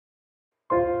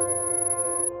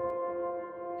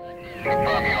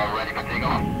Confirm you are ready for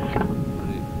takeoff.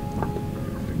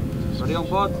 Ready on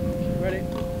board? Ready.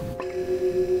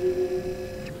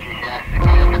 GPS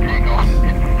clear for takeoff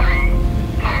in 3,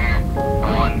 2,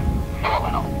 1,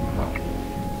 terminal.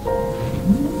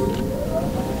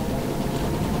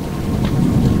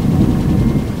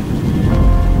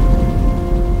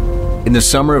 In the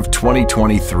summer of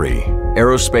 2023,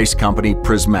 aerospace company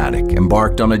Prismatic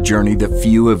embarked on a journey that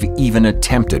few have even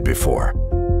attempted before.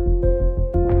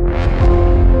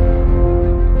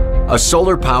 A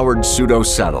solar-powered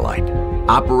pseudo-satellite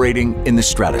operating in the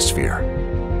stratosphere.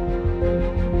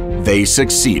 They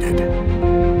succeeded.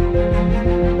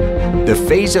 The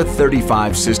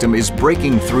PHASA-35 system is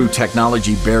breaking through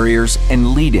technology barriers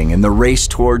and leading in the race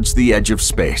towards the edge of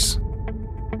space.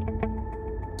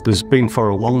 There's been for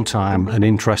a long time an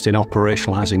interest in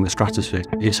operationalising the stratosphere.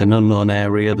 It's an unknown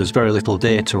area, there's very little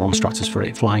data on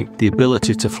stratospheric flight. The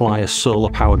ability to fly a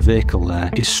solar-powered vehicle there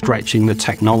is stretching the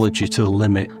technology to the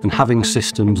limit, and having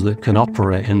systems that can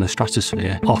operate in the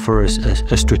stratosphere offer us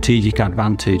a strategic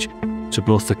advantage to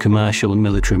both the commercial and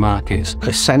military markets.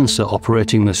 A sensor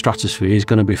operating in the stratosphere is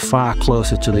going to be far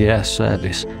closer to the Earth's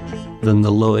surface than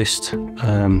the lowest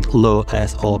low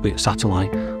Earth orbit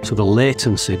satellite. So the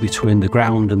latency between the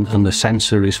ground and the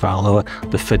sensor is far lower,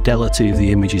 the fidelity of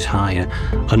the image is higher,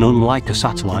 and unlike a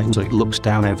satellite that looks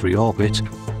down every orbit,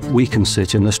 we can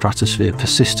sit in the stratosphere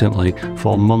persistently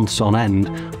for months on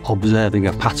end, observing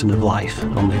a pattern of life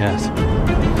on the Earth.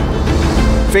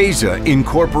 PHASA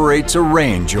incorporates a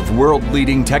range of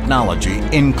world-leading technology,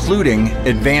 including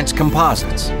advanced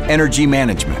composites, energy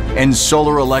management, and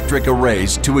solar electric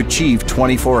arrays to achieve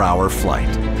 24-hour flight.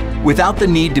 Without the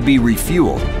need to be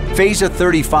refueled,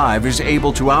 PHASA-35 is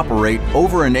able to operate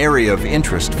over an area of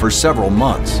interest for several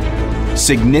months,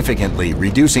 significantly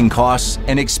reducing costs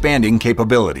and expanding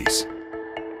capabilities.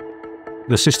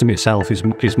 The system itself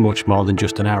is much more than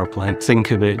just an aeroplane.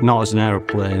 Think of it not as an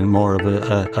aeroplane, more of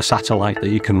a satellite that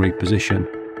you can reposition.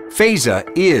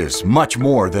 PHASA is much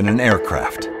more than an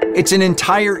aircraft. It's an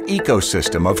entire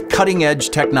ecosystem of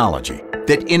cutting-edge technology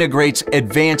that integrates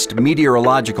advanced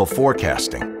meteorological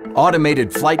forecasting,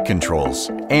 automated flight controls,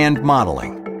 and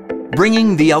modeling,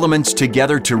 bringing the elements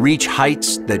together to reach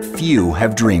heights that few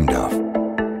have dreamed of.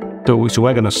 So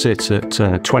we're going to sit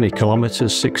at 20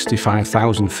 kilometres,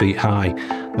 65,000 feet high,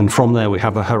 and from there we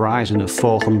have a horizon of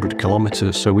 400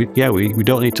 kilometres. So we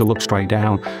don't need to look straight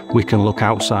down, we can look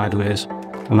out sideways,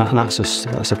 and that's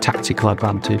a tactical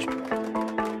advantage.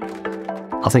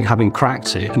 I think having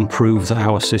cracked it and proved that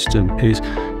our system is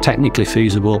technically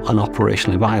feasible and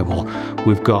operationally viable,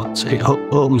 it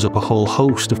opens up a whole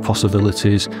host of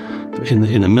possibilities in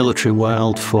the military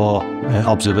world for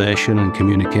observation and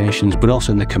communications, but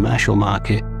also in the commercial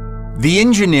market. The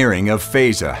engineering of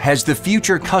PHASA has the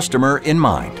future customer in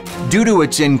mind. Due to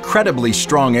its incredibly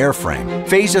strong airframe,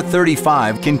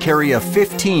 PHASA-35 can carry a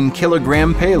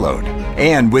 15-kilogram payload.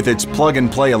 And with its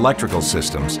plug-and-play electrical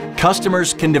systems,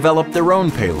 customers can develop their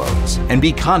own payloads and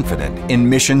be confident in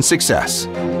mission success.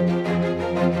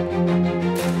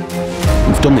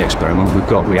 We've done the experiment, we've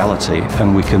got reality,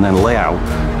 and we can then lay out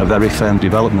a very firm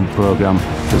development program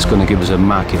that's going to give us a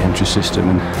market entry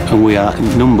system. And we are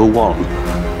number one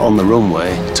on the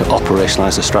runway to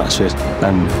operationalise the stratosphere,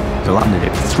 and we're landing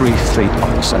it 3 feet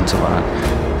off the centre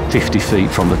line, 50 feet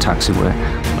from the taxiway.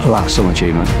 That's some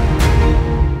achievement.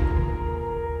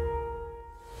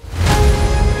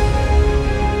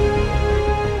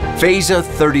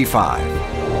 PHASA-35,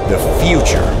 the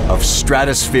future of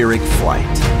stratospheric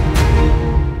flight.